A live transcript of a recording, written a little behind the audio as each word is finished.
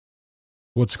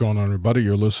What's going on, everybody?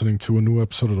 You're listening to a new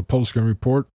episode of the Postgame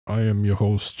Report. I am your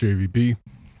host, JVB.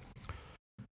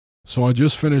 So I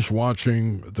just finished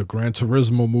watching the Gran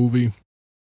Turismo movie.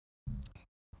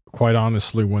 Quite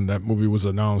honestly, when that movie was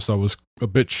announced, I was a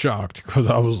bit shocked because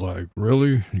I was like,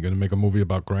 really? You're going to make a movie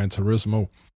about Gran Turismo?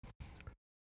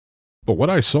 But what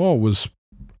I saw was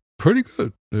pretty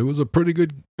good. It was a pretty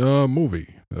good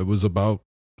movie. It was about,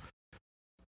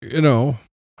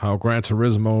 how Gran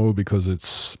Turismo, because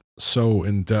it's so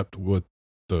in depth with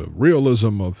the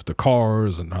realism of the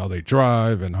cars and how they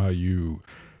drive and how you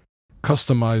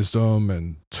customize them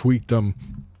and tweak them.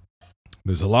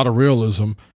 There's a lot of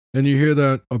realism, and you hear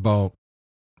that about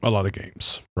a lot of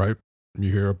games, right?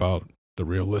 You hear about the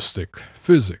realistic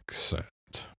physics and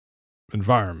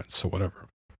environments or whatever.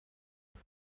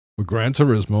 With Gran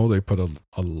Turismo, they put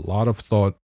a lot of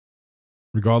thought,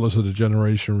 regardless of the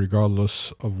generation,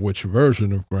 regardless of which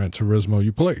version of Gran Turismo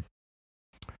you played.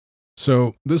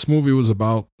 So this movie was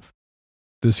about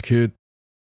this kid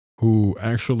who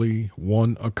actually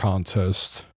won a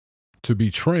contest to be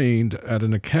trained at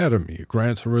an academy, a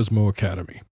Gran Turismo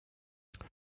Academy.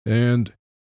 And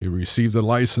he received a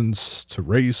license to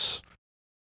race.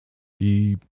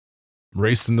 He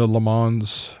raced in the Le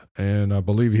Mans, and I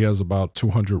believe he has about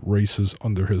 200 races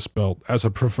under his belt as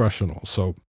a professional.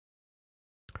 So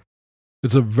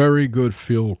it's a very good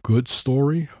feel-good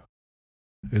story.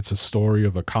 It's a story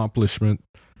of accomplishment.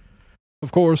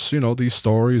 Of course, these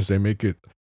stories, they make it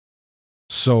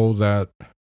so that,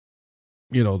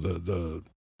 the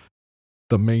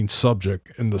main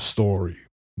subject in the story,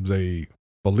 they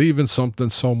believe in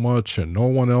something so much and no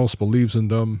one else believes in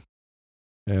them,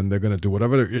 and they're going to do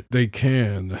whatever they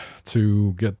can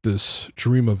to get this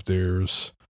dream of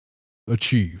theirs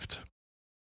achieved.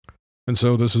 And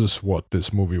so this is what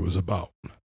this movie was about.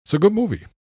 It's a good movie.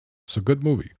 It's a good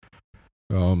movie.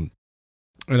 And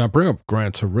I bring up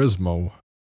Gran Turismo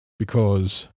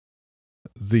because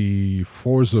the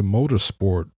Forza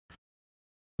Motorsport,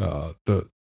 the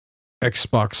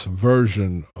Xbox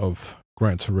version of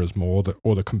Gran Turismo,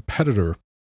 or the competitor,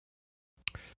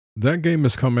 that game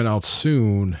is coming out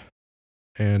soon,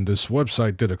 and this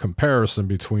website did a comparison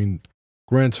between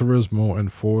Gran Turismo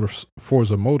and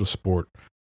Forza Motorsport,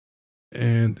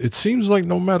 and it seems like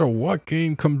no matter what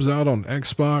game comes out on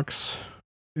Xbox,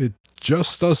 it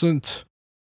just doesn't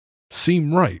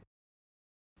seem right.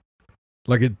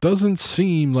 Like, it doesn't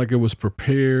seem like it was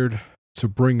prepared to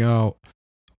bring out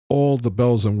all the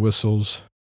bells and whistles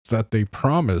that they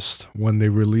promised when they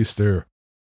released their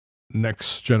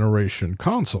next generation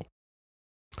console.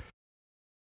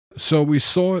 So we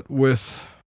saw it with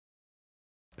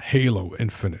Halo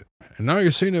Infinite, and now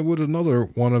you're seeing it with another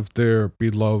one of their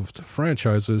beloved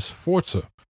franchises, Forza.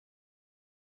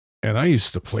 And I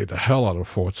used to play the hell out of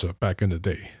Forza back in the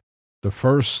day. The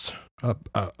first, I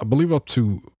believe up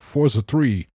to Forza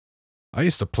 3, I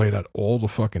used to play that all the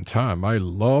fucking time. I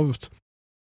loved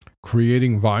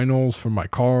creating vinyls for my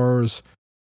cars.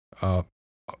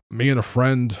 Me and a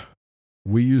friend,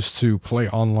 we used to play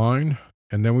online,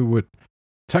 and then we would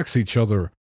text each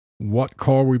other what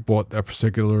car we bought that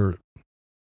particular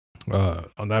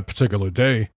on that particular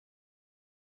day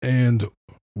and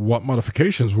what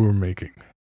modifications we were making.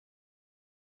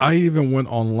 I even went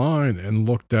online and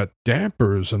looked at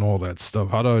dampers and all that stuff,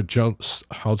 how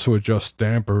to adjust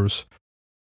dampers,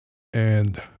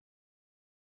 and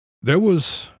there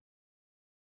was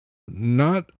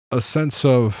not a sense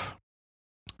of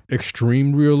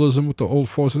extreme realism with the old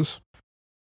Forzas.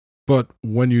 But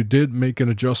when you did make an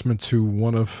adjustment to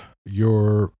one of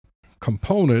your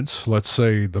components, let's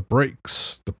say the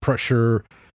brakes, the pressure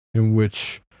in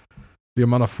which the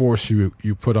amount of force you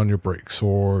put on your brakes,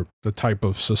 or the type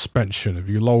of suspension, if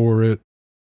you lower it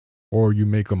or you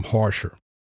make them harsher,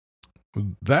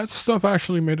 that stuff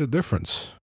actually made a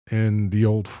difference in the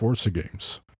old Forza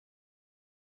games.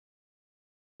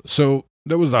 So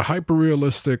there was the hyper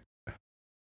realistic,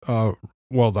 the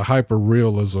hyper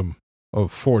realism of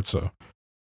Forza.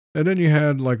 And then you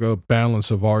had like a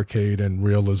balance of arcade and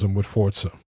realism with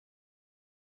Forza.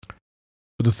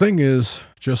 But the thing is,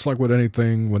 just like with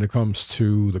anything when it comes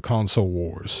to the console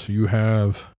wars, you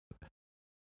have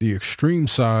the extreme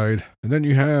side, and then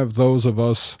you have those of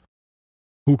us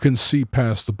who can see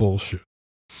past the bullshit.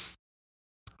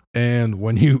 And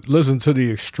when you listen to the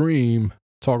extreme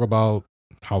talk about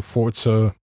how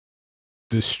Forza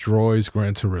destroys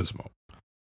Gran Turismo,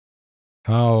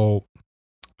 how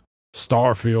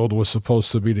Starfield was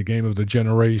supposed to be the game of the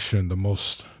generation, the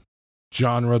most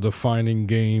genre-defining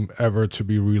game ever to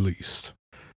be released.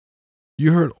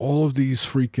 You heard all of these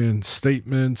freaking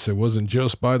statements. It wasn't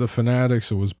just by the fanatics,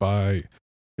 it was by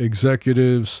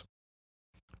executives.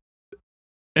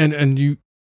 And you,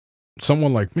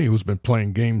 someone like me who's been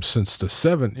playing games since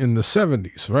in the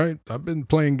 70s, right? I've been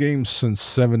playing games since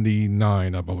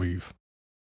 79, I believe.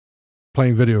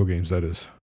 Playing video games, that is.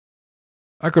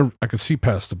 I could see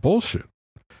past the bullshit.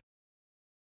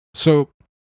 So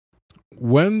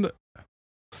when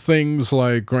things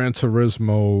like Gran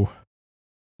Turismo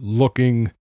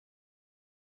looking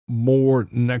more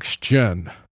next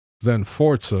gen than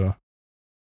Forza,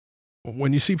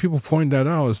 when you see people point that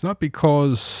out, it's not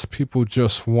because people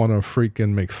just want to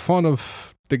freaking make fun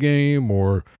of the game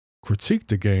or critique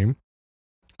the game,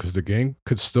 because the game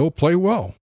could still play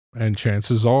well, and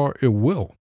chances are it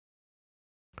will.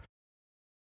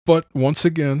 But once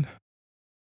again,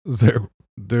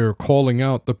 they're calling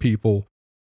out the people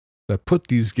that put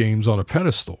these games on a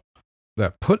pedestal,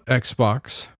 that put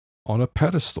Xbox on a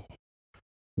pedestal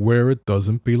where it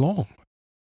doesn't belong.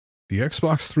 The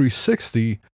Xbox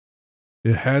 360,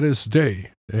 it had its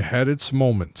day. It had its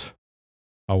moment.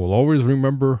 I will always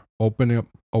remember opening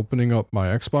up my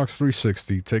Xbox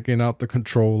 360, taking out the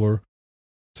controller,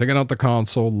 taking out the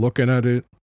console, looking at it,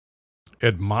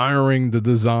 admiring the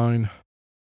design,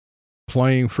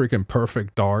 playing freaking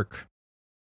Perfect Dark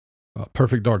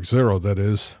Zero, that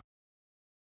is,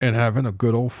 and having a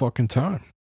good old fucking time.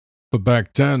 But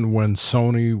back then, when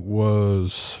Sony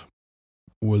was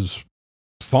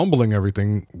fumbling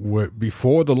everything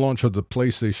before the launch of the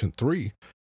PlayStation 3,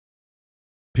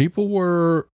 people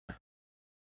were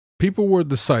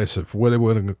decisive where they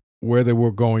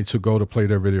were going to go to play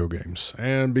their video games.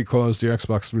 And because the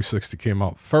Xbox 360 came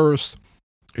out first,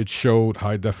 it showed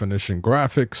high definition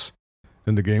graphics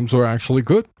and the games were actually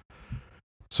good.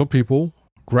 So people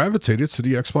gravitated to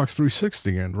the Xbox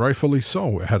 360, and rightfully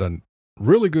so. It had a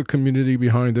really good community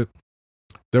behind it.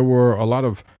 There were a lot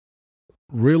of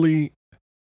really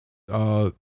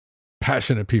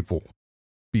passionate people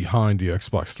behind the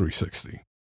Xbox 360.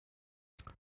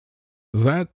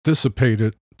 That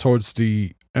dissipated towards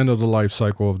the end of the life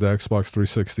cycle of the Xbox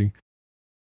 360,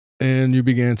 and you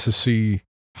began to see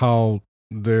how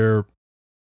their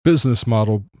business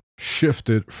model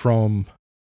shifted from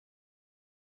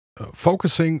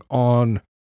focusing on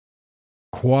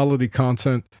quality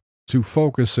content to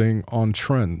focusing on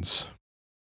trends.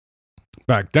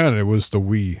 Back then, it was the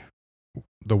Wii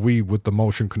with the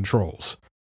motion controls.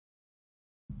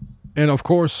 And of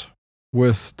course,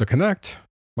 with the Kinect,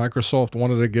 Microsoft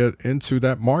wanted to get into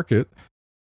that market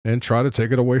and try to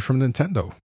take it away from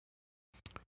Nintendo.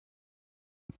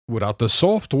 Without the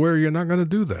software, you're not going to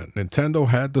do that. Nintendo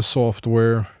had the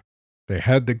software, they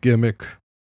had the gimmick,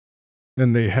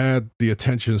 and they had the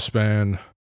attention span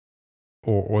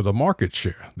or the market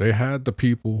share. They had the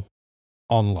people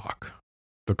on lock,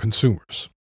 the consumers.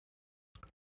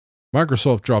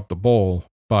 Microsoft dropped the ball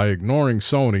by ignoring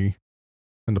Sony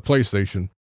and the PlayStation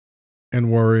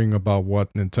and worrying about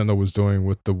what Nintendo was doing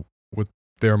with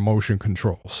their motion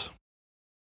controls.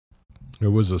 It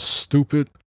was a stupid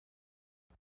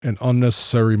and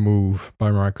unnecessary move by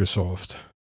Microsoft.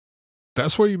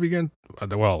 That's where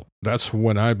that's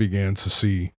when I began to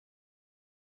see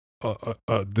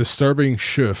a disturbing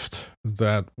shift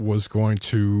that was going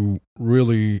to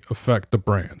really affect the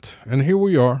brand. And here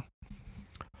we are,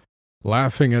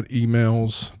 laughing at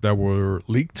emails that were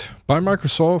leaked by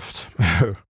Microsoft.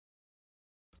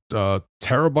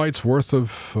 Terabytes worth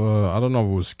of, I don't know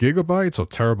if it was gigabytes or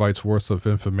terabytes worth of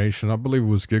information. I believe it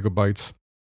was gigabytes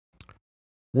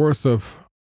worth of,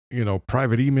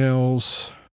 private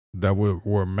emails that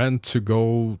were meant to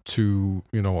go to,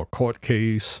 a court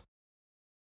case.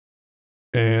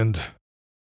 And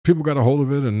people got a hold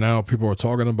of it, and now people are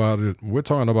talking about it. We're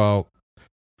talking about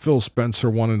Phil Spencer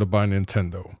wanting to buy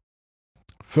Nintendo.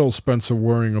 Phil Spencer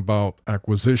worrying about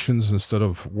acquisitions instead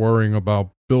of worrying about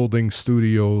building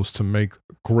studios to make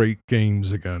great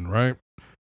games again, right?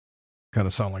 Kind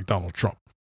of sound like Donald Trump.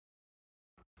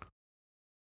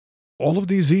 All of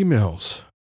these emails,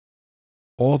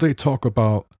 all they talk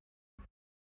about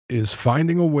is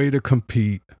finding a way to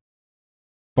compete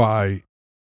by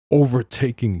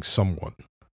overtaking someone,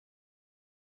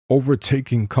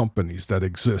 overtaking companies that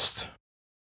exist.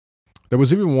 There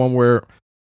was even one where,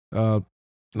 and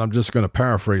I'm just going to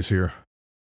paraphrase here,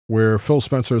 where Phil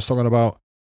Spencer is talking about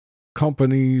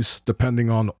companies depending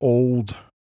on old,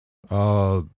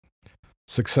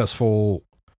 successful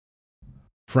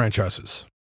franchises,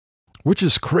 which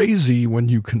is crazy when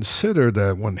you consider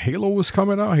that when Halo was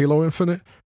coming out, Halo Infinite,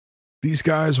 these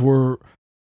guys were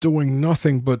doing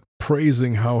nothing but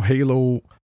praising how Halo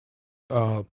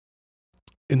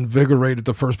invigorated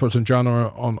the first-person genre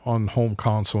on home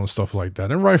console and stuff like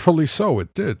that. And rightfully so,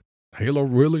 it did. Halo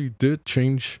really did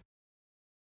change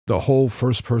the whole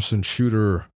first-person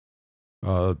shooter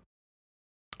Uh,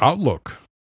 Outlook.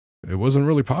 It wasn't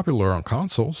really popular on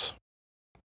consoles.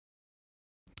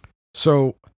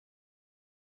 So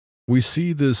we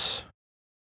see this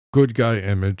good guy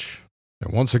image.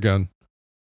 And once again,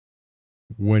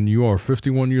 when you are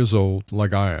 51 years old,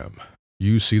 like I am,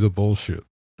 you see the bullshit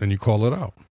and you call it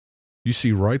out. You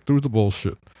see right through the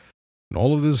bullshit. And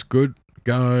all of this good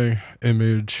guy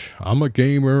image. I'm a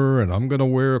gamer and I'm going to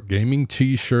wear a gaming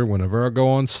t-shirt whenever I go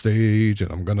on stage.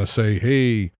 And I'm going to say,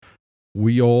 hey,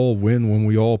 we all win when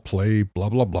we all play, blah,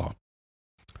 blah, blah.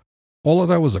 All of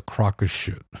that was a crock of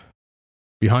shit.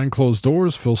 Behind closed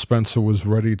doors, Phil Spencer was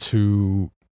ready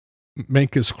to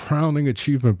make his crowning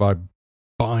achievement by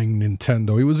buying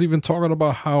Nintendo. He was even talking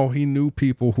about how he knew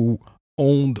people who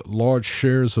owned large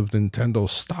shares of Nintendo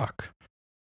stock.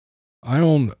 I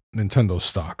own Nintendo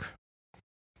stock.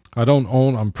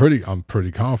 I'm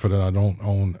pretty confident I don't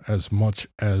own as much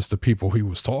as the people he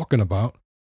was talking about.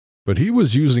 But he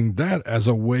was using that as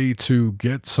a way to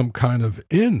get some kind of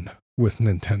in with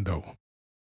Nintendo.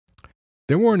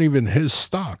 They weren't even his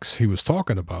stocks he was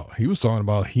talking about. He was talking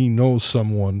about he knows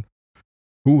someone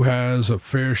who has a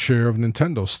fair share of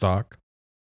Nintendo stock,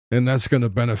 and that's going to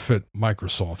benefit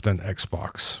Microsoft and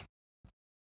Xbox.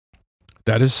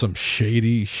 That is some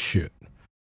shady shit.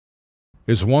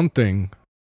 It's one thing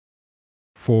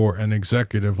for an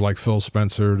executive like Phil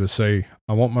Spencer to say,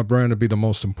 I want my brand to be the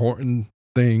most important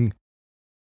thing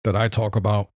that I talk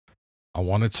about. I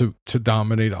want it to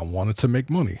dominate. I want it to make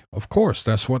money. Of course,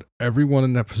 that's what everyone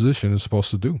in that position is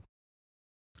supposed to do.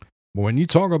 But when you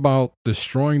talk about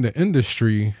destroying the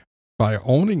industry by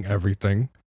owning everything,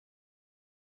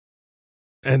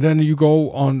 and then you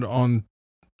go on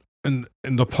in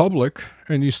the public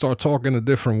and you start talking a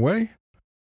different way,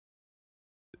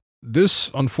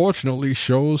 this unfortunately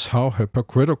shows how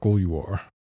hypocritical you are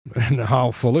and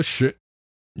how full of shit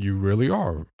you really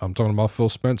are. I'm talking about Phil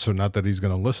Spencer, not that he's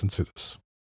going to listen to this.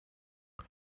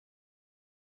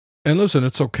 And listen,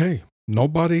 it's okay.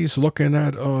 Nobody's looking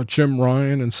at Jim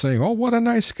Ryan and saying, oh, what a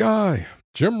nice guy.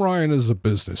 Jim Ryan is a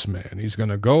businessman. He's going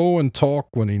to go and talk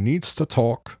when he needs to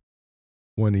talk,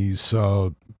 when he's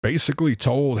basically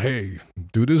told, hey,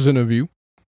 do this interview.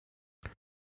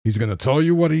 He's going to tell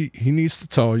you what he needs to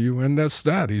tell you, and that's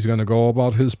that. He's going to go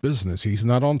about his business. He's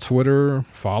not on Twitter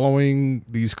following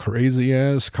these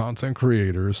crazy-ass content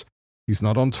creators. He's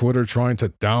not on Twitter trying to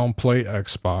downplay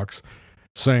Xbox,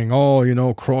 saying, oh, you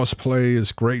know, crossplay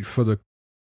is great for the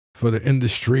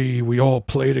industry. We all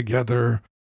play together.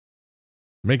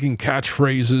 Making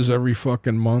catchphrases every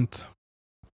fucking month.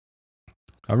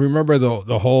 I remember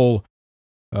the whole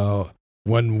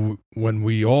when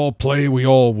we all play, we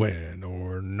all win,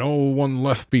 or no one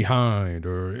left behind,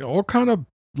 or all kind of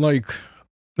like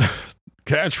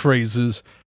catchphrases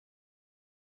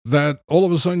that all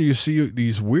of a sudden you see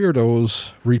these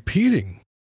weirdos repeating.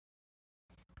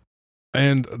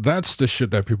 And that's the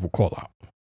shit that people call out.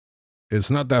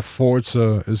 It's not that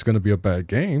Forza is going to be a bad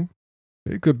game.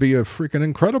 It could be a freaking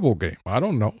incredible game. I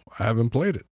don't know. I haven't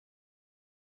played it.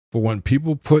 But when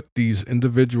people put these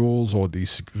individuals or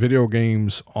these video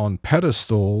games on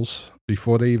pedestals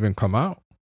before they even come out,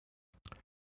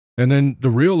 and then the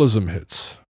realism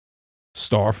hits.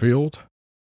 Starfield,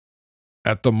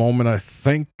 at the moment, I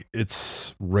think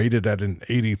it's rated at an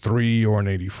 83 or an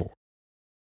 84,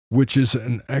 which is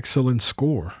an excellent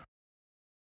score.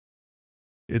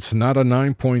 It's not a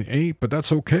 9.8, but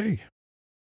that's okay.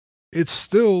 It's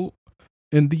still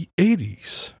in the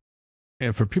 80s.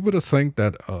 And for people to think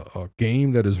that a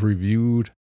game that is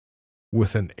reviewed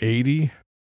with an 80,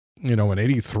 you know, an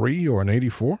 83 or an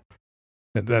 84,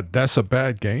 that's a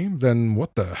bad game, then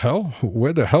what the hell?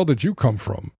 Where the hell did you come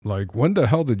from? Like, when the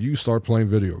hell did you start playing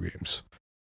video games?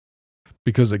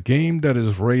 Because a game that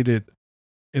is rated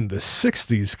in the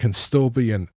 60s can still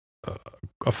be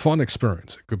a fun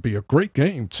experience. It could be a great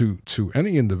game to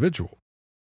any individual.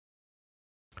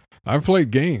 I've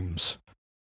played games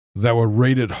that were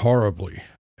rated horribly,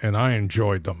 and I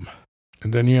enjoyed them.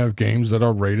 And then you have games that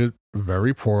are rated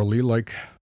very poorly, like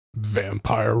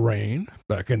Vampire Rain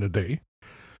back in the day.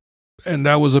 And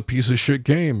that was a piece of shit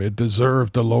game. It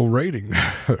deserved a low rating.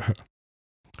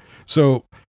 So,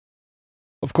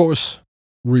 of course,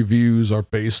 reviews are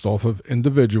based off of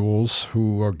individuals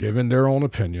who are given their own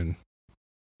opinion.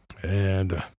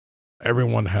 And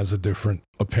everyone has a different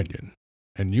opinion.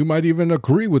 And you might even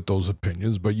agree with those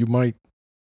opinions, but you might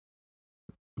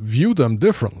view them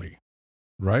differently,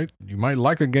 right? You might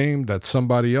like a game that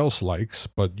somebody else likes,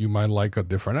 but you might like a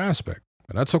different aspect.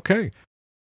 And that's okay.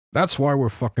 That's why we're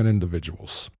fucking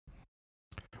individuals.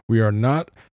 We are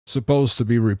not supposed to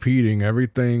be repeating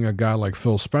everything a guy like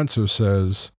Phil Spencer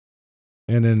says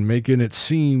and then making it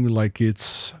seem like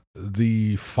it's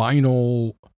the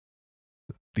final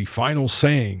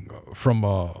saying from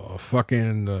a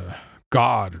fucking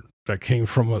god that came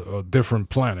from a different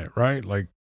planet, right? Like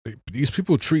these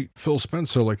people treat Phil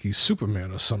Spencer like he's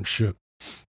Superman or some shit,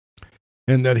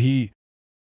 and that he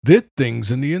did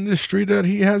things in the industry that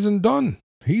he hasn't done.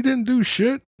 He didn't do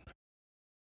shit.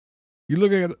 You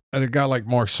look at a guy like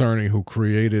Mark Cerny, who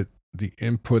created the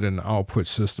input and output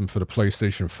system for the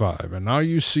PlayStation 5, and now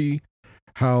you see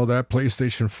how that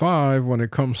PlayStation 5, when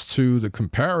it comes to the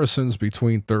comparisons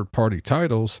between third-party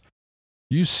titles,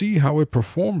 you see how it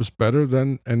performs better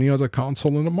than any other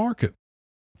console in the market.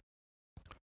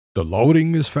 The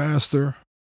loading is faster.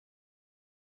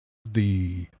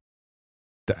 The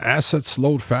assets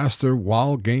load faster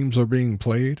while games are being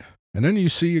played. And then you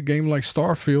see a game like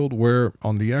Starfield, where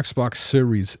on the Xbox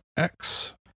Series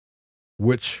X,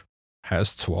 which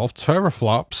has 12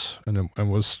 teraflops, and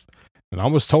I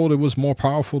was told it was more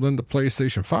powerful than the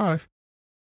PlayStation 5,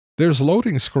 there's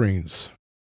loading screens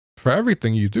for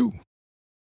everything you do.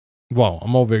 Well,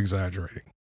 I'm over exaggerating,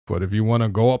 but if you want to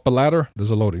go up a ladder,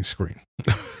 there's a loading screen.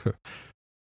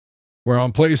 Where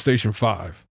on PlayStation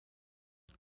 5,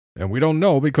 and we don't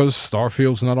know because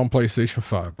Starfield's not on PlayStation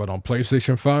 5, but on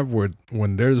PlayStation 5,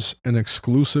 when there's an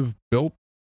exclusive built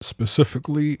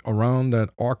specifically around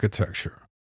that architecture,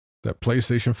 that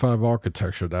PlayStation 5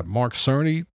 architecture that Mark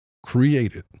Cerny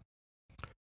created,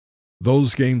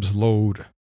 those games load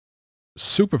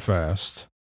super fast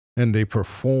and they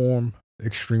perform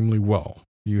extremely well.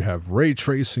 You have ray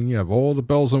tracing, you have all the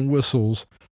bells and whistles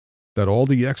that all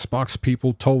the Xbox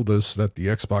people told us that the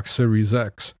Xbox Series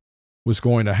X was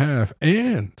going to have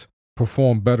and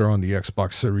perform better on the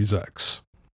Xbox Series X.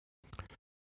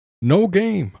 No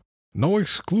game, no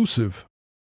exclusive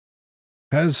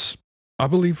has, I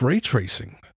believe, ray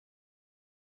tracing.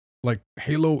 Like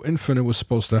Halo Infinite was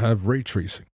supposed to have ray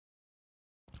tracing.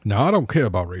 Now, I don't care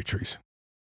about ray tracing,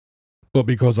 but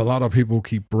because a lot of people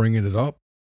keep bringing it up,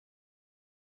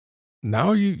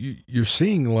 now you're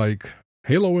seeing like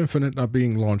Halo Infinite not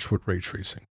being launched with ray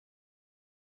tracing,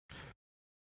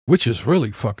 which is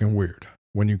really fucking weird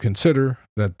when you consider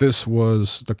that this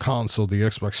was the console, the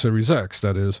Xbox Series X,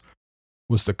 that is,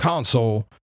 was the console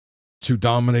to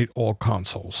dominate all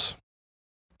consoles.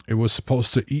 It was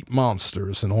supposed to eat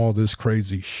monsters and all this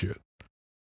crazy shit.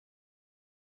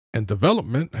 And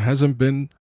development hasn't been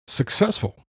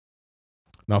successful.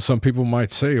 Now, some people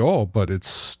might say, oh, but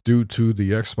it's due to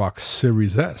the Xbox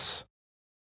Series S.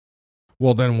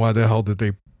 Well, then why the hell did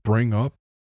they bring up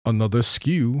another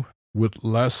SKU with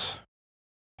less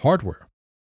hardware,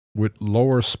 with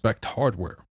lower spec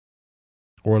hardware,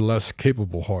 or less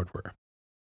capable hardware?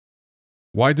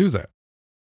 Why do that?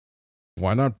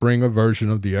 Why not bring a version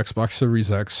of the Xbox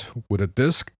Series X with a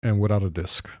disc and without a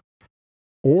disc?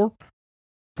 Or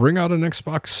bring out an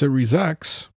Xbox Series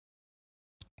X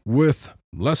with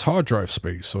less hard drive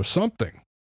space or something,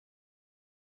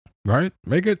 right?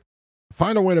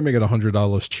 Find a way to make it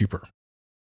 $100 cheaper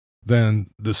than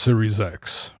the Series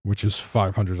X, which is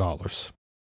 $500.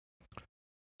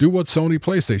 Do what Sony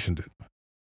PlayStation did.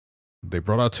 They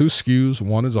brought out two SKUs.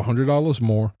 One is $100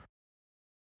 more.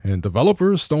 And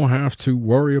developers don't have to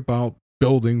worry about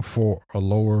building for a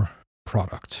lower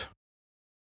product.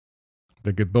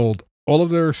 They could build all of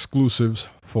their exclusives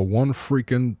for one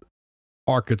freaking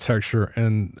architecture,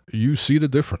 and you see the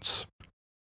difference.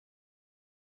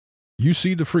 You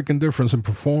see the freaking difference in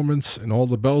performance and all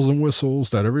the bells and whistles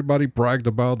that everybody bragged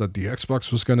about, that the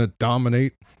Xbox was going to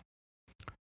dominate.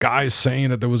 Guys saying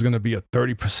that there was going to be a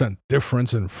 30%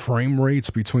 difference in frame rates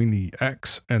between the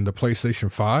X and the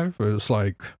PlayStation 5. It's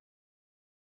like,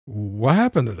 what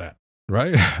happened to that,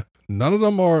 right? None of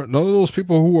those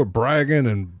people who were bragging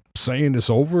and saying this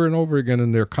over and over again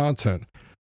in their content,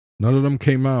 none of them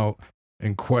came out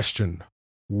and questioned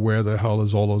where the hell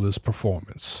is all of this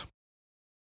performance.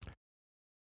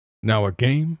 Now, a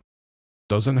game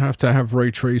doesn't have to have ray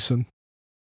tracing,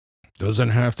 doesn't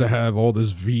have to have all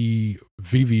this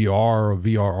VVR or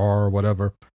VRR or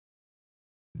whatever.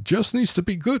 Just needs to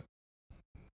be good.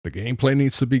 The gameplay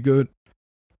needs to be good.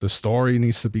 The story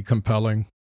needs to be compelling.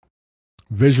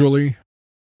 Visually,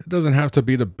 it doesn't have to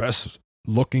be the best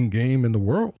looking game in the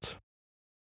world.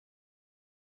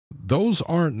 Those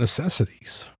aren't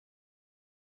necessities.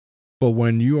 But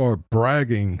when you are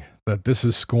bragging that this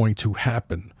is going to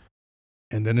happen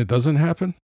and then it doesn't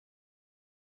happen,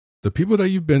 the people that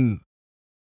you've been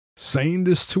saying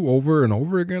this to over and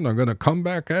over again are going to come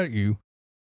back at you,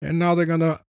 and now they're going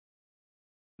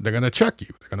to check you.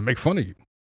 They're going to make fun of you.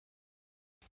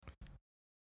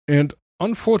 And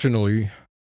unfortunately,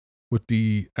 with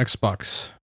the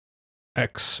Xbox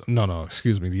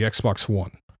the Xbox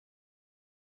One.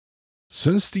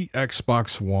 Since the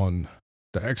Xbox One,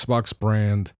 the Xbox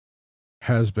brand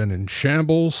has been in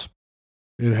shambles.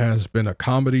 It has been a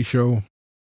comedy show,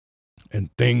 and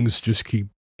things just keep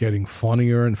getting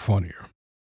funnier and funnier.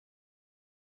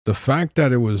 The fact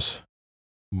that it was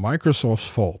Microsoft's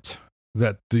fault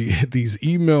that these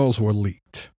emails were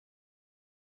leaked.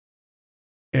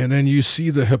 And then you see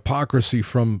the hypocrisy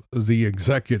from the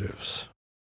executives.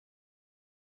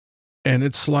 And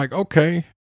it's like, okay,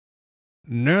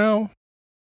 now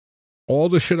all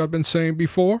the shit I've been saying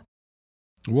before,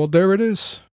 well, there it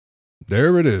is.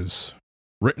 There it is.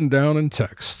 Written down in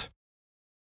text.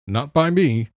 Not by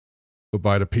me, but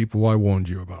by the people I warned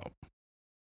you about.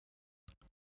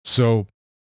 So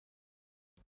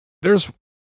there's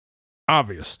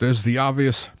the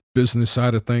obvious business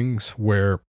side of things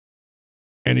where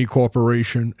any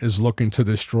corporation is looking to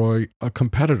destroy a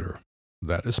competitor.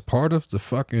 That is part of the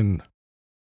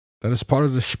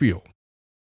spiel.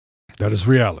 That is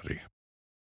reality.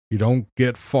 You don't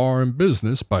get far in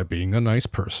business by being a nice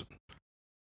person.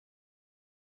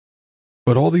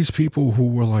 But all these people who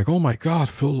were like, oh my God,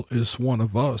 Phil is one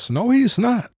of us. No, he's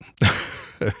not.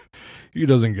 He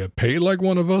doesn't get paid like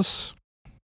one of us.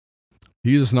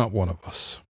 He is not one of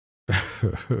us.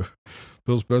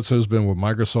 Phil Spencer has been with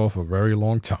Microsoft a very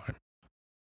long time.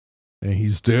 And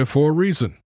he's there for a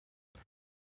reason.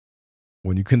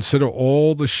 When you consider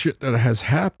all the shit that has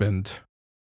happened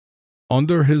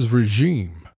under his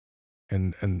regime,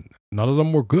 and none of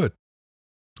them were good,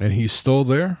 and he's still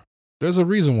there, there's a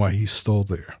reason why he's still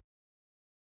there.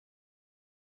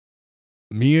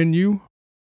 Me and you,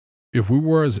 if we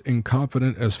were as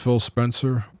incompetent as Phil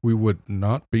Spencer, we would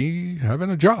not be having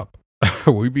a job.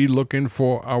 We'd be looking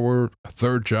for our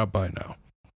third job by now.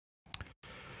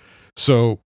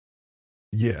 So,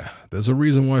 yeah, there's a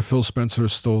reason why Phil Spencer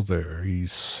is still there.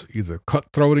 He's either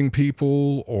cutthroating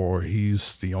people, or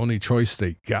he's the only choice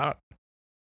they got,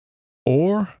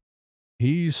 or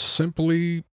he's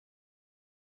simply,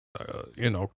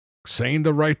 saying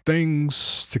the right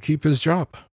things to keep his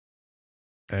job.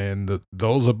 And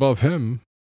those above him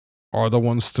are the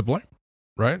ones to blame,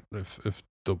 right? If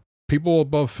the people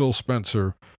above Phil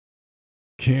Spencer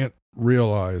can't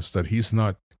realize that he's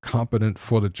not competent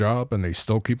for the job and they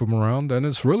still keep him around, then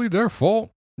it's really their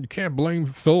fault. You can't blame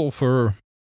Phil for,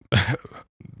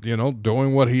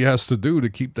 doing what he has to do to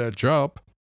keep that job.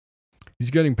 He's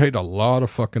getting paid a lot of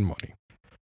fucking money.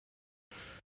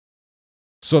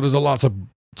 So there's a lot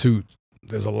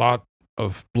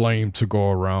of blame to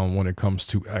go around when it comes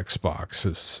to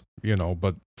Xbox,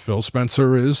 but Phil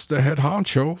Spencer is the head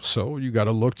honcho, so you got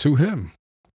to look to him.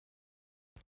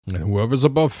 And whoever's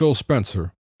above Phil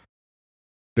Spencer,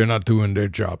 they're not doing their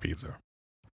job either.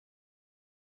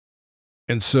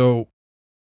 And so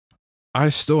I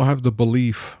still have the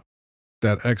belief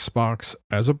that Xbox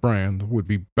as a brand would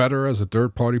be better as a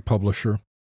third-party publisher.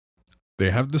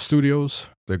 They have the studios,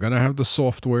 they're going to have the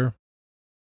software,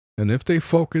 and if they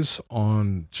focus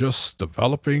on just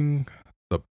developing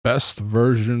the best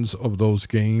versions of those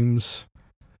games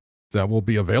that will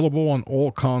be available on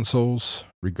all consoles,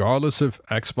 regardless if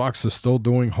Xbox is still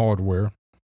doing hardware,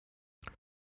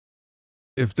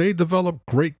 if they develop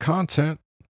great content,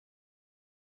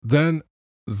 then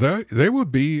they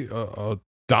would be a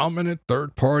dominant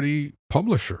third-party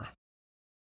publisher.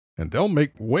 And they'll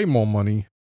make way more money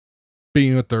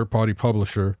being a third-party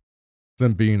publisher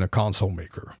than being a console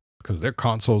maker, because their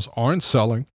consoles aren't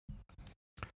selling.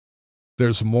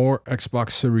 There's more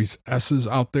Xbox Series S's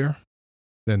out there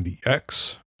than the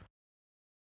X.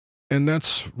 And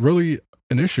that's really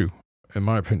an issue, in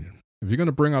my opinion. If you're going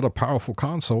to bring out a powerful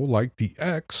console like the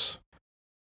X,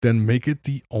 then make it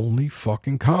the only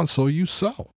fucking console you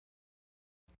sell.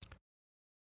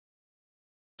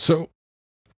 So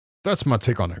that's my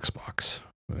take on Xbox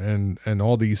and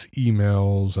all these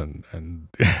emails and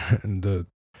the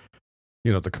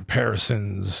the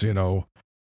comparisons. I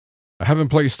haven't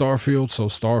played Starfield, so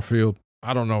Starfield,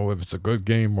 I don't know if it's a good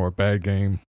game or a bad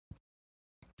game.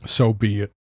 So be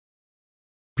it.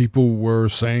 People were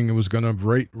saying it was going to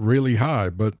rate really high,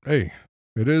 but hey,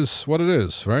 it is what it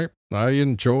is, right? I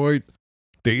enjoyed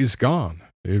Days Gone.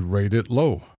 It rated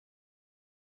low.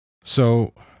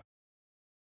 So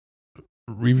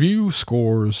review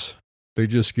scores, they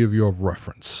just give you a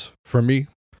reference. For me,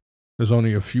 there's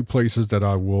only a few places that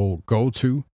I will go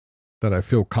to that I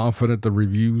feel confident the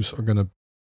reviews are going to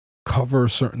cover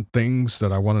certain things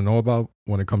that I want to know about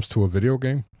when it comes to a video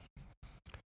game.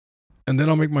 And then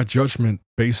I'll make my judgment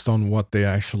based on what they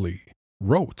actually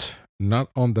wrote, not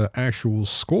on the actual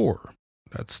score.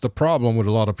 That's the problem with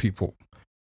a lot of people.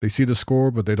 They see the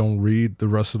score, but they don't read the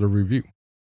rest of the review.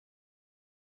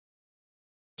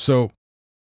 So,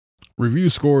 review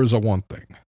scores are one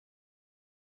thing.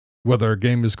 Whether a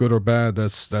game is good or bad,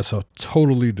 that's a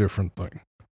totally different thing.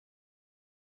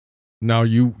 Now,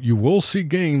 you will see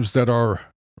games that are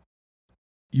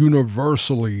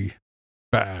universally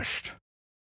bashed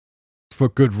for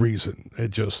good reason.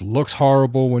 It just looks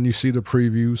horrible when you see the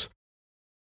previews.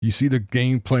 You see the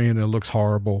gameplay and it looks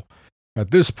horrible.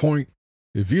 At this point,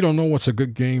 if you don't know what's a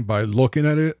good game by looking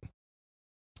at it,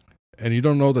 and you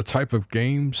don't know the type of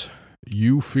games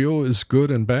you feel is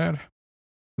good and bad,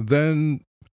 then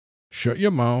shut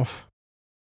your mouth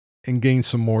and gain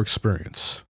some more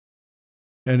experience.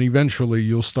 And eventually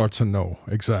you'll start to know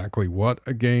exactly what's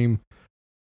a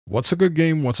good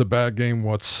game, what's a bad game,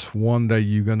 what's one that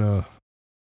you're gonna,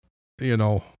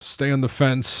 stay on the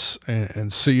fence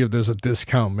and see if there's a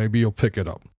discount. Maybe you'll pick it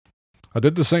up. I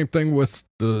did the same thing with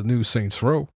the new Saints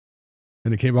Row,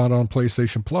 and it came out on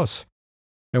PlayStation Plus.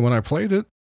 And when I played it,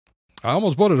 I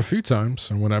almost bought it a few times.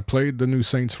 And when I played the new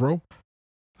Saints Row,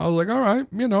 I was like, all right,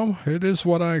 it is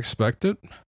what I expected.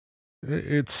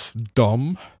 It's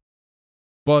dumb,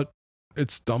 but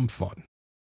it's dumb fun.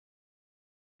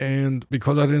 And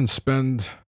because I didn't spend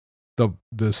the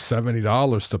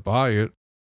 $70 to buy it,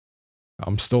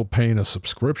 I'm still paying a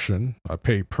subscription. I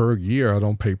pay per year. I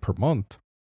don't pay per month.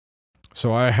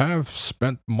 So I have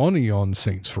spent money on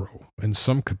Saints Row in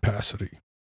some capacity.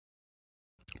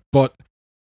 But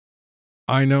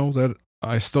I know that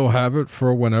I still have it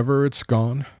for whenever it's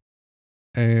gone,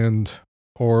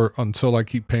 or until I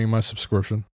keep paying my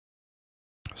subscription.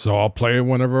 So I'll play it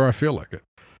whenever I feel like it.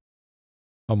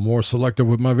 I'm more selective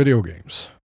with my video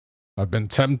games. I've been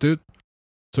tempted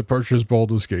to purchase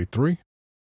Baldur's Gate 3,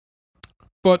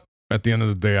 but at the end of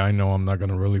the day, I know I'm not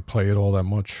going to really play it all that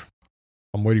much.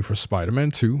 I'm waiting for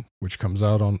Spider-Man 2, which comes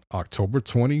out on October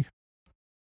 20th,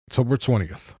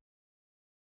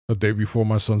 the day before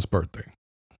my son's birthday.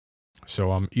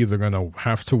 So I'm either going to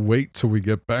have to wait till we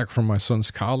get back from my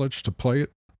son's college to play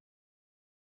it,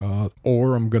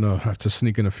 or I'm going to have to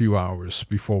sneak in a few hours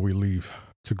before we leave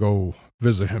to go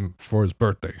visit him for his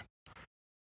birthday.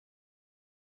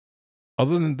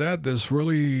 Other than that, there's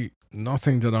really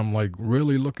nothing that I'm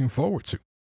really looking forward to.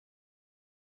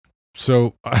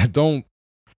 So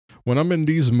when I'm in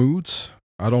these moods,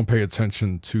 I don't pay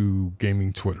attention to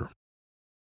gaming Twitter.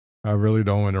 I really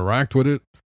don't interact with it.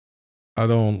 I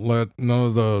don't let none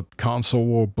of the console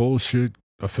war bullshit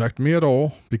affect me at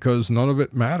all because none of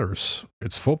it matters.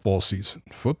 It's football season.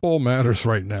 Football matters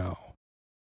right now.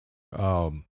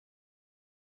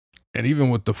 And even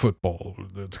with the football,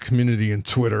 the community in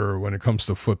Twitter, when it comes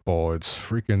to football, it's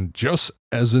freaking just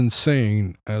as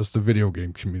insane as the video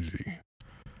game community.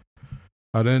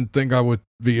 I didn't think I would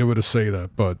be able to say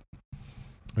that, but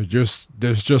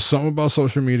there's just something about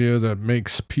social media that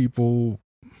makes people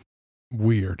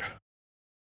weird.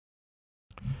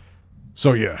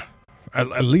 So yeah,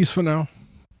 at least for now,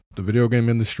 the video game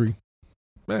industry,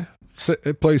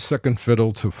 it plays second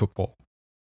fiddle to football.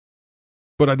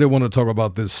 But I did want to talk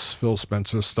about this Phil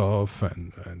Spencer stuff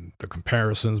and the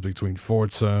comparisons between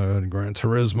Forza and Gran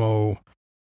Turismo,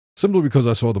 simply because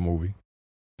I saw the movie,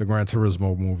 the Gran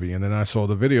Turismo movie, and then I saw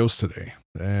the videos today.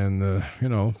 And,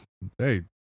 hey,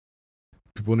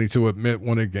 people need to admit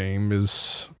when a game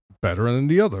is better than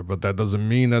the other, but that doesn't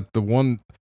mean that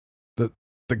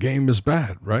the game is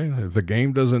bad, right? If a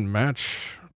game doesn't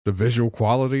match the visual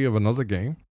quality of another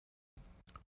game,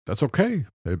 that's okay.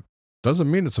 It doesn't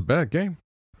mean it's a bad game.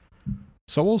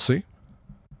 So we'll see.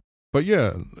 But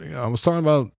yeah, I was talking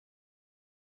about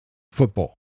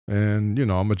football. And,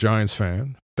 I'm a Giants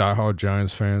fan, diehard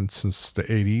Giants fan since the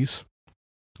 80s.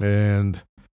 And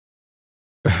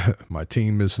my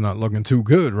team is not looking too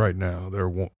good right now. They're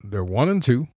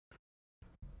 1-2.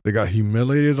 They got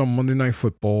humiliated on Monday Night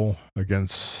Football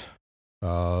against,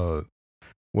 was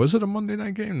it a Monday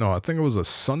night game? No, I think it was a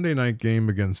Sunday night game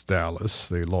against Dallas.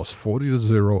 They lost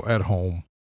 40-0 at home.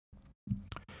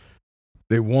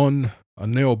 They won a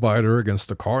nail-biter against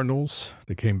the Cardinals.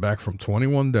 They came back from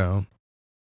 21 down.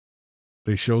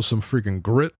 They showed some freaking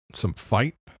grit, some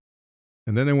fight.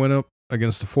 And then they went up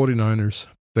against the 49ers.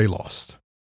 They lost.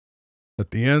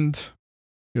 At the end,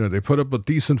 they put up a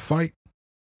decent fight,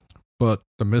 but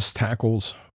the missed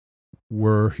tackles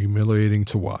were humiliating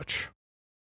to watch.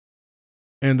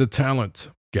 And the talent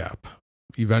gap,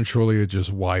 eventually it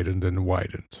just widened and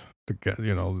widened.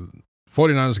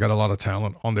 49ers got a lot of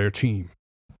talent on their team.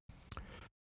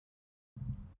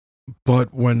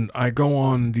 But when I go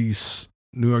on these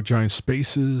New York Giants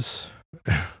spaces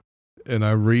and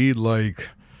I read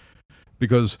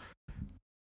because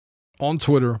on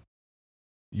Twitter,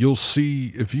 you'll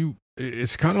see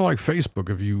it's kind of like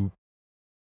Facebook.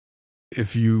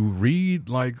 If you read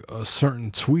like a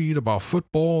certain tweet about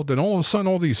football, then all of a sudden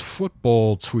all these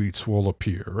football tweets will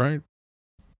appear, right?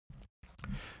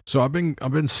 So I've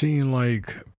been seeing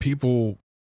like people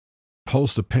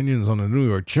post opinions on the New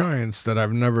York Giants that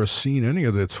I've never seen any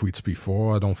of their tweets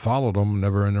before. I don't follow them,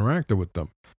 never interacted with them.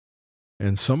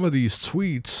 And some of these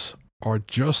tweets are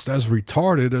just as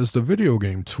retarded as the video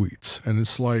game tweets. And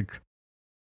it's like,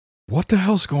 what the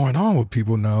hell's going on with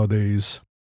people nowadays?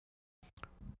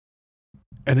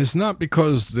 And it's not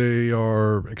because they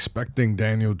are expecting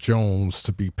Daniel Jones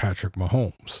to be Patrick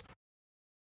Mahomes.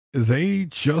 They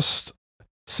just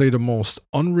say the most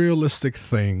unrealistic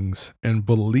things and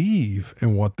believe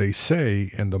in what they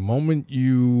say. And the moment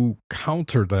you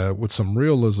counter that with some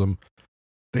realism,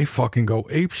 they fucking go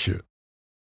apeshit.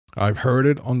 I've heard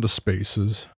it on the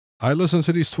spaces. I listen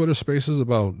to these Twitter spaces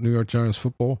about New York Giants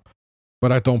football,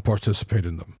 but I don't participate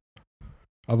in them.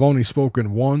 I've only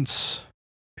spoken once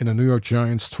in a New York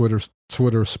Giants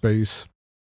Twitter space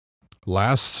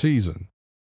last season.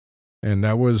 And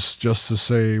that was just to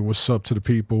say what's up to the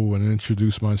people and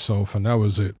introduce myself, and that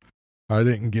was it. I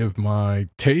didn't give my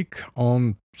take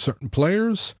on certain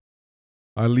players.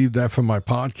 I leave that for my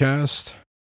podcast.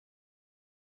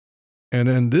 And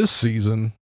then this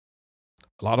season,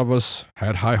 a lot of us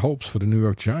had high hopes for the New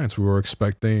York Giants. We were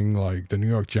expecting like the New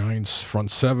York Giants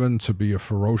front seven to be a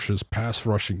ferocious pass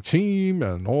rushing team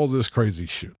and all this crazy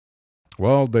shit.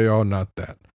 Well, they are not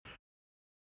that.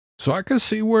 So I can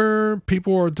see where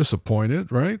people are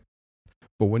disappointed, right?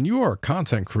 But when you are a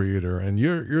content creator and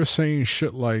you're saying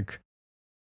shit like,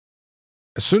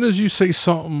 as soon as you say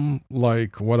something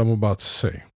like what I'm about to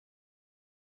say,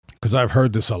 because I've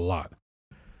heard this a lot,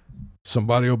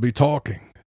 somebody will be talking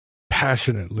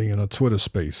passionately in a Twitter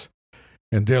space,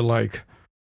 and they're like,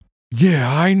 yeah,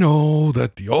 I know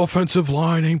that the offensive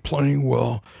line ain't playing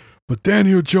well, but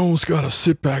Daniel Jones got to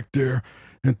sit back there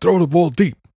and throw the ball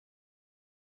deep.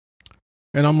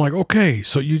 And I'm like, okay,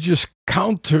 so you just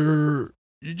killed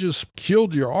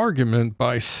your argument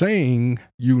by saying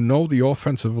you know the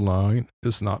offensive line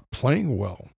is not playing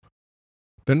well.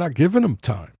 They're not giving him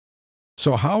time.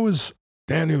 So how is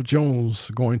Daniel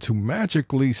Jones going to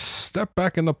magically step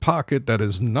back in the pocket that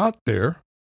is not there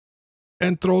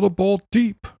and throw the ball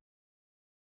deep?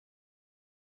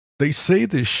 They say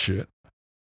this shit,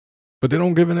 but they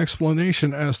don't give an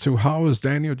explanation as to how is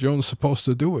Daniel Jones supposed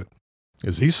to do it.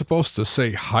 Is he supposed to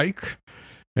say hike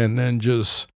and then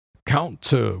just count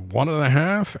to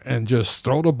 1.5 and just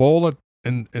throw the ball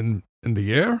in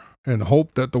the air and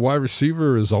hope that the wide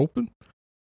receiver is open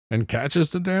and catches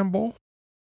the damn ball?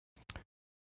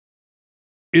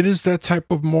 It is that type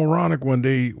of moronic when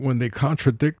they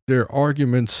contradict their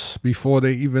arguments before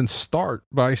they even start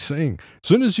by saying, as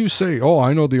soon as you say, oh,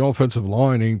 I know the offensive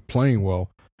line ain't playing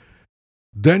well,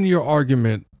 then your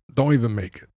argument don't even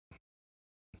make it.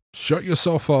 Shut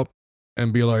yourself up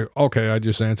and be like, okay, I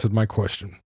just answered my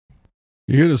question.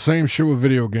 You hear the same shit with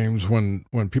video games when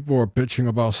people are bitching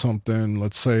about something,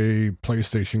 let's say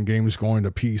PlayStation games going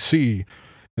to PC,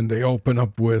 and they open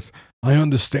up with, I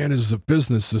understand it's a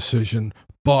business decision,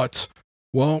 but,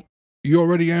 well, you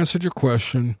already answered your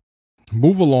question.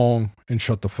 Move along and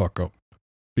shut the fuck up.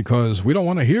 Because we don't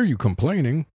want to hear you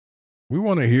complaining. We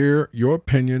want to hear your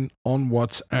opinion on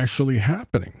what's actually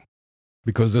happening.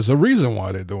 Because there's a reason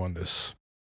why they're doing this.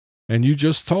 And you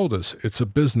just told us it's a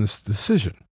business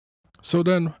decision. So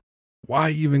then,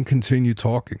 why even continue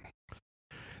talking?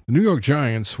 The New York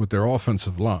Giants, with their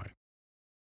offensive line,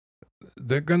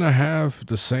 they're going to have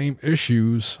the same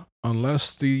issues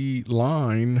unless the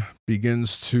line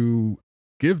begins to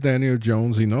give Daniel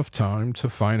Jones enough time to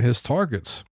find his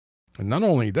targets. And not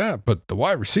only that, but the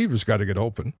wide receivers got to get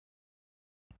open.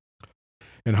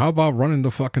 And how about running the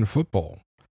fucking football?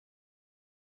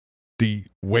 The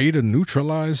way to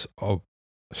neutralize a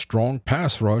strong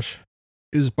pass rush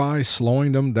is by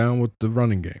slowing them down with the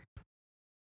running game.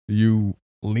 You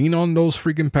lean on those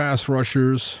freaking pass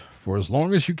rushers for as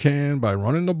long as you can by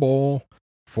running the ball,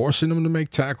 forcing them to make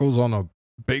tackles on a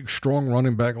big, strong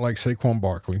running back like Saquon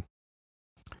Barkley.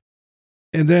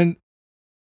 And then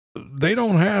they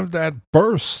don't have that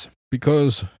burst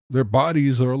because their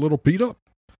bodies are a little beat up.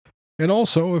 And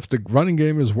also, if the running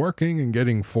game is working and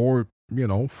getting 4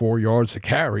 yards to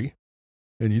carry,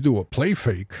 and you do a play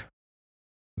fake,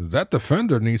 that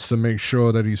defender needs to make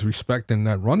sure that he's respecting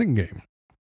that running game.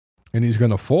 And he's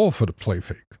going to fall for the play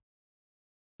fake.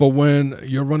 But when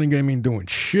your running game ain't doing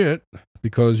shit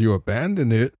because you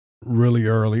abandoned it really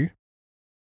early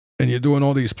and you're doing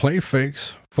all these play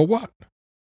fakes, for what?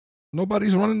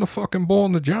 Nobody's running the fucking ball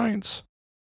in the Giants.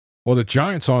 or the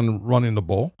Giants aren't running the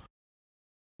ball,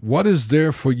 what is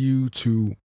there for you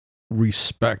to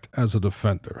respect as a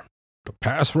defender? The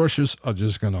pass rushers are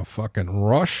just going to fucking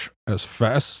rush as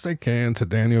fast as they can to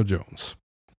Daniel Jones.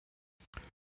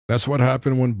 That's what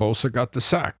happened when Bosa got the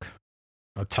sack.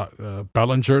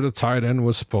 Bellinger, the tight end,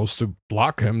 was supposed to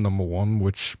block him, number one,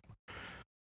 which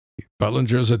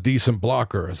Bellinger's a decent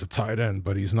blocker as a tight end,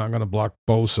 but he's not going to block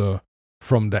Bosa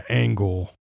from the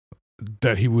angle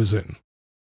that he was in.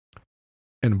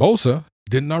 And Bosa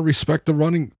did not respect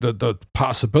the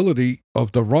possibility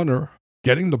of the runner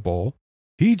getting the ball.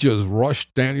 He just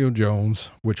rushed Daniel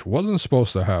Jones, which wasn't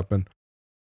supposed to happen.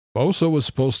 Bosa was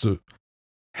supposed to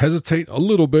hesitate a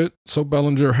little bit so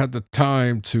Bellinger had the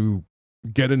time to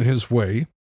get in his way.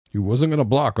 He wasn't going to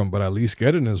block him, but at least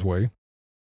get in his way.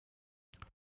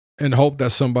 And hope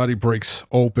that somebody breaks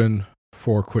open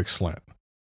for a quick slant.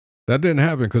 That didn't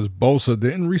happen because Bosa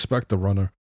didn't respect the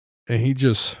runner. And he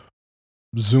just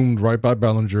zoomed right by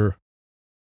Bellinger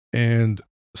and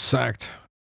sacked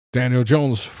Daniel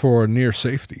Jones for a near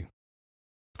safety.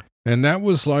 And that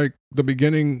was like the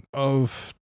beginning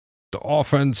of the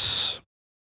offense,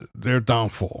 their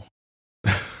downfall.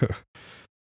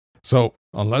 So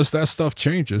unless that stuff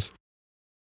changes,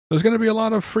 there's going to be a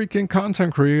lot of freaking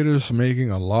content creators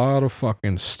making a lot of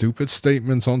fucking stupid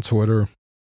statements on Twitter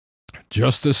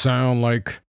just to sound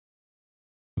like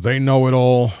they know it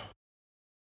all.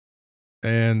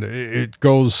 And it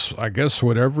goes, I guess,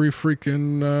 with every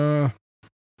freaking,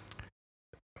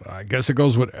 I guess it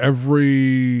goes with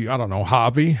every, I don't know,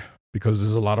 hobby, because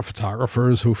there's a lot of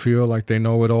photographers who feel like they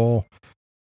know it all.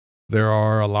 There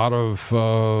are a lot of,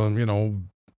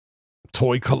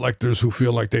 toy collectors who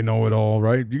feel like they know it all,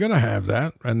 right? You're going to have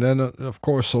that. And then, of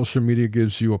course, social media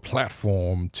gives you a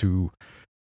platform to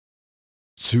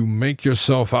make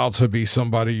yourself out to be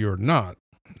somebody you're not.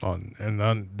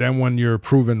 And then when you're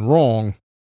proven wrong,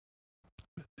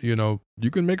 you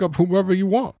can make up whoever you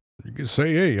want. You can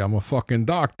say, hey, I'm a fucking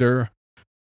doctor,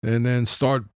 and then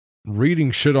start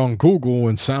reading shit on Google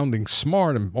and sounding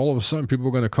smart, and all of a sudden people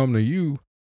are going to come to you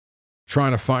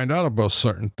trying to find out about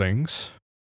certain things.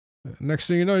 Next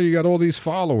thing you know, you got all these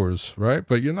followers, right?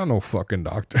 But you're not no fucking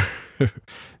doctor. You're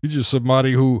just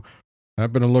somebody who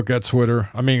happened to look at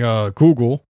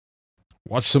Google,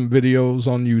 watch some videos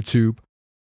on YouTube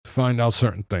to find out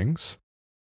certain things.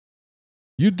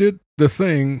 You did the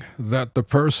thing that the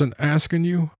person asking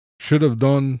you should have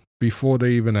done before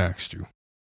they even asked you.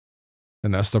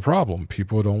 And that's the problem.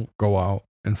 People don't go out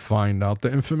and find out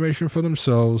the information for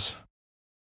themselves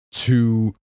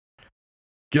to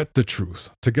get the truth,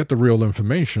 to get the real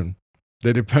information.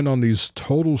 They depend on these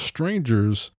total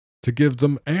strangers to give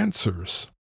them answers.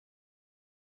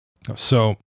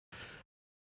 So,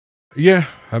 yeah,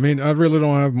 I really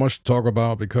don't have much to talk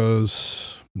about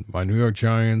because my New York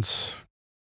Giants,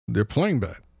 they're playing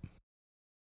bad.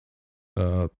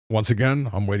 Once again,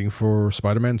 I'm waiting for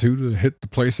Spider-Man 2 to hit the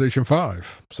PlayStation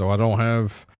 5, so I don't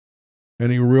have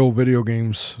any real video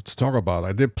games to talk about.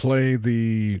 I did play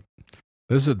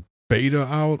there's a beta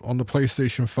out on the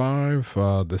PlayStation 5,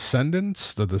 The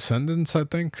Descendants, I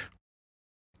think.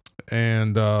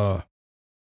 And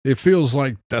it feels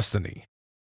like Destiny.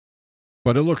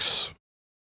 But it looks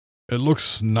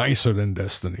nicer than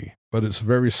Destiny. But it's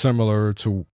very similar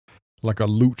to like a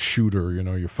loot shooter.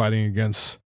 You're fighting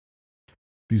against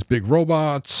these big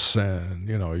robots, and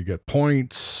you get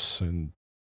points and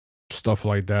stuff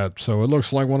like that. So it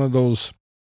looks like one of those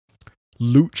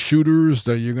loot shooters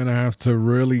that you're gonna have to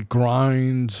really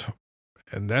grind,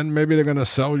 and then maybe they're gonna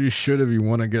sell you shit if you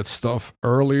want to get stuff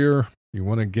earlier. You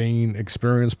want to gain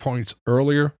experience points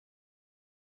earlier.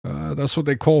 That's what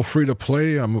they call free to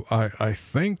play. I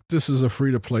think this is a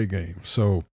free to play game.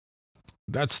 So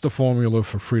that's the formula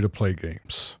for free to play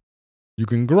games. You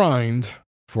can grind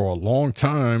for a long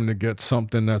time to get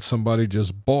something that somebody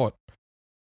just bought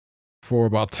for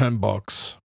about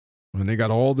 $10, and they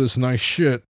got all this nice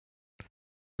shit,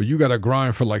 but you got to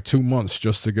grind for like 2 months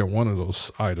just to get one of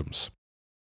those items.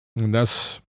 And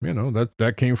that's,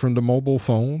 that came from the mobile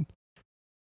phone,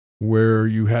 where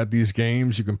you had these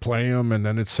games, you can play them, and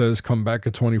then it says come back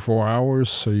in 24 hours,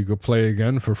 so you could play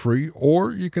again for free,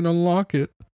 or you can unlock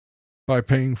it by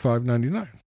paying $5.99.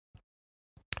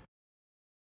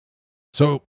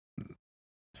 So,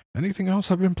 anything else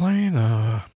I've been playing?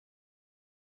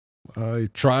 I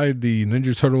tried the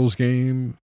Ninja Turtles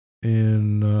game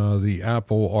in the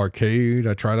Apple Arcade.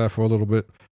 I tried that for a little bit.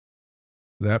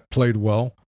 That played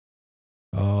well.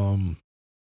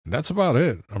 That's about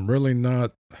it. I'm really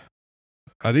not.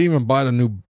 I didn't even buy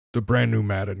the brand new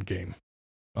Madden game.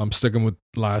 I'm sticking with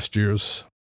last year's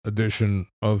edition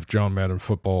of John Madden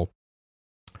Football.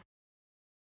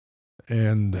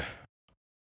 And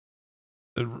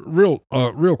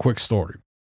real quick story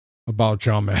about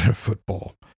John Madden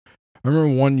football. I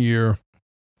remember one year,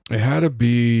 it had to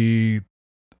be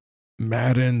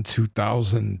Madden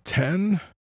 2010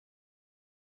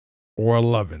 or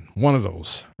 11, one of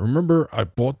those. Remember, I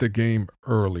bought the game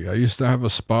early. I used to have a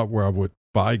spot where I would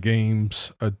buy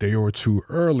games a day or two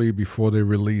early before they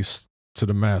released to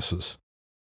the masses.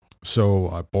 So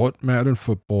I bought Madden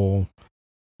football.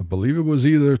 I believe it was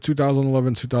either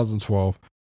 2011, 2012.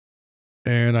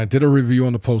 And I did a review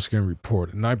on the postgame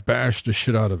report, and I bashed the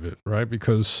shit out of it, right?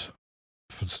 Because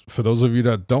for those of you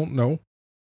that don't know,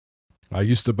 I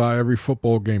used to buy every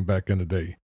football game back in the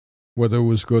day, whether it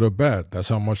was good or bad. That's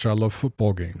how much I love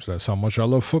football games. That's how much I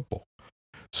love football.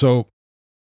 So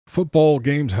football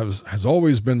games has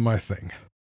always been my thing.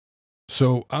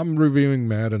 So I'm reviewing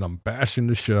Madden, I'm bashing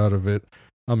the shit out of it.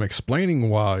 I'm explaining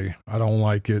why I don't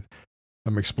like it.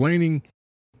 I'm explaining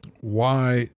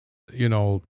why,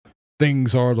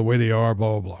 things are the way they are,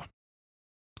 blah, blah, blah.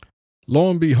 Lo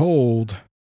and behold,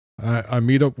 I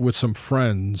meet up with some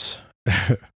friends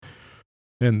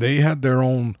and they had their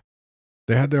own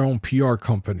PR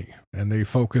company, and they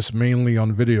focus mainly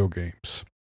on video games.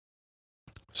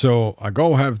 So I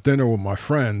go have dinner with my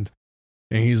friend,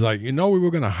 and he's like, we were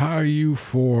going to hire you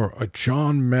for a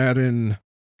John Madden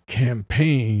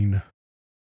campaign,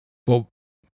 but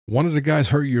one of the guys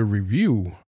heard your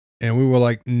review, and we were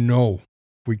like, no,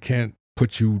 we can't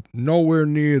put you nowhere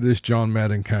near this John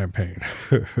Madden campaign.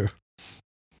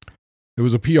 It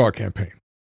was a PR campaign.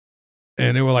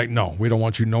 And they were like, no, we don't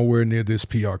want you nowhere near this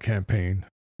PR campaign.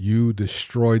 You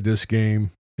destroyed this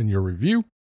game in your review.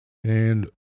 And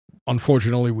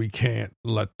unfortunately, we can't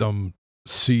let them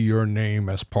see your name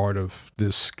as part of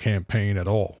this campaign at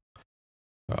all.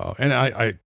 And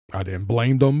I didn't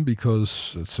blame them,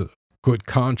 because it's a good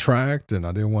contract and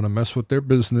I didn't want to mess with their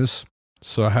business.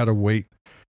 So I had to wait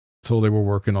till they were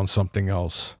working on something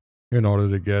else in order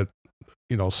to get,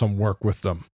 some work with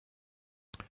them.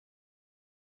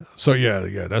 So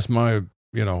yeah, that's my,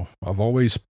 I've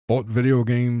always bought video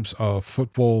games,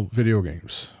 football video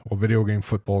games, or video game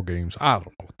football games. I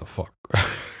don't know what the fuck.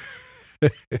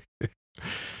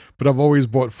 But I've always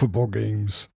bought football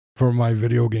games for my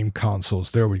video game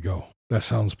consoles. There we go. That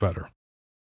sounds better.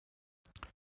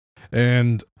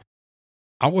 And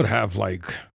I would have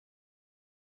like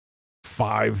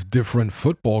 5 different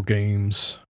football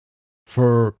games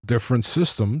for different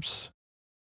systems,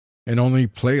 and only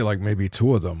play like maybe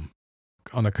 2 of them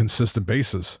on a consistent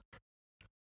basis.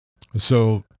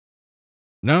 So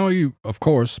now of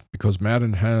course, because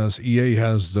EA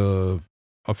has the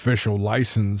official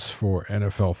license for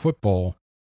NFL football,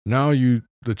 now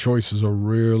the choices are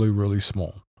really, really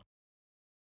small.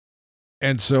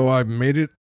 And so I made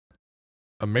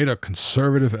a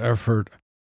conservative effort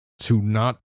to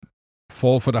not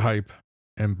fall for the hype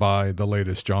and buy the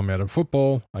latest John Madden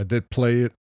football. I did play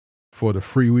it for the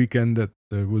free weekend that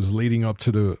was leading up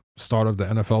to the start of the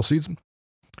NFL season.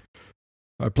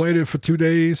 I played it for 2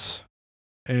 days,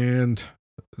 and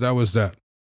that was that.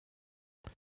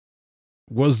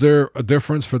 Was there a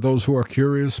difference, for those who are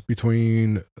curious,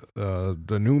 between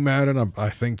the new Madden, I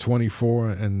think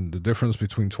 24, and the difference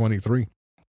between 23?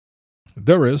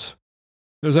 There is.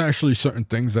 There's actually certain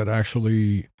things that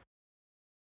actually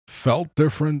felt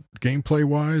different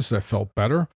gameplay-wise, that felt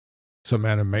better. Some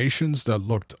animations that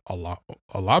looked a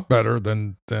lot better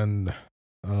than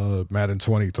Madden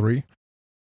 23.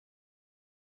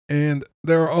 And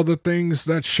there are other things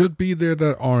that should be there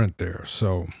that aren't there.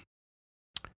 So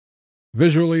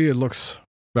visually, it looks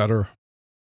better,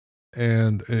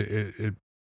 and it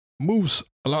moves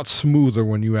a lot smoother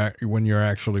when you're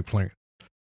actually playing.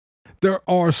 There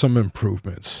are some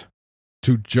improvements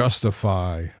to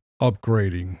justify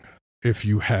upgrading if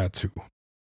you had to.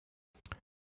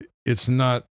 It's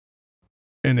not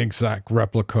an exact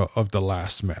replica of the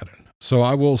last Madden, so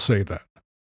I will say that.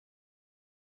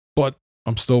 But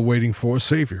I'm still waiting for a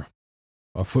savior,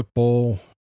 a football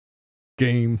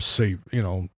game some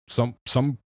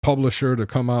publisher to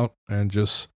come out and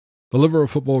just deliver a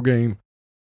football game.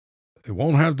 It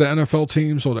won't have the NFL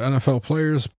teams or the NFL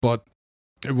players, but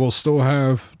it will still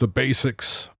have the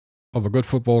basics of a good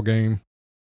football game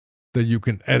that you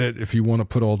can edit if you want to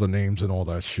put all the names and all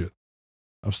that shit.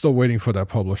 I'm still waiting for that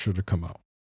publisher to come out.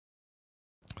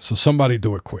 So somebody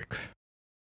do it quick.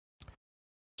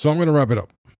 So I'm going to wrap it up.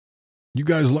 You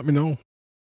guys let me know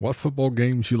what football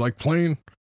games you like playing.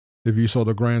 If you saw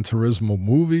the Gran Turismo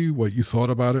movie, what you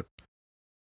thought about it.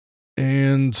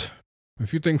 And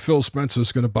if you think Phil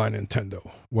Spencer's going to buy Nintendo,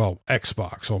 well,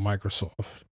 Xbox or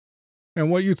Microsoft.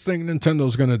 And what you think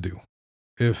Nintendo's going to do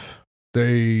if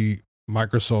they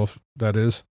Microsoft, that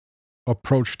is,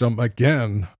 approached them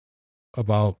again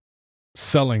about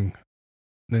selling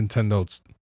Nintendo.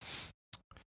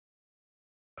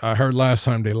 I heard last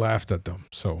time they laughed at them,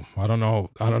 so I don't know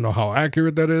how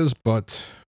accurate that is, but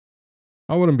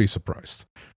I wouldn't be surprised.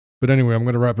 But anyway, I'm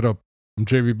going to wrap it up. I'm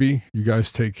JVB. You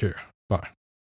guys take care. Bye.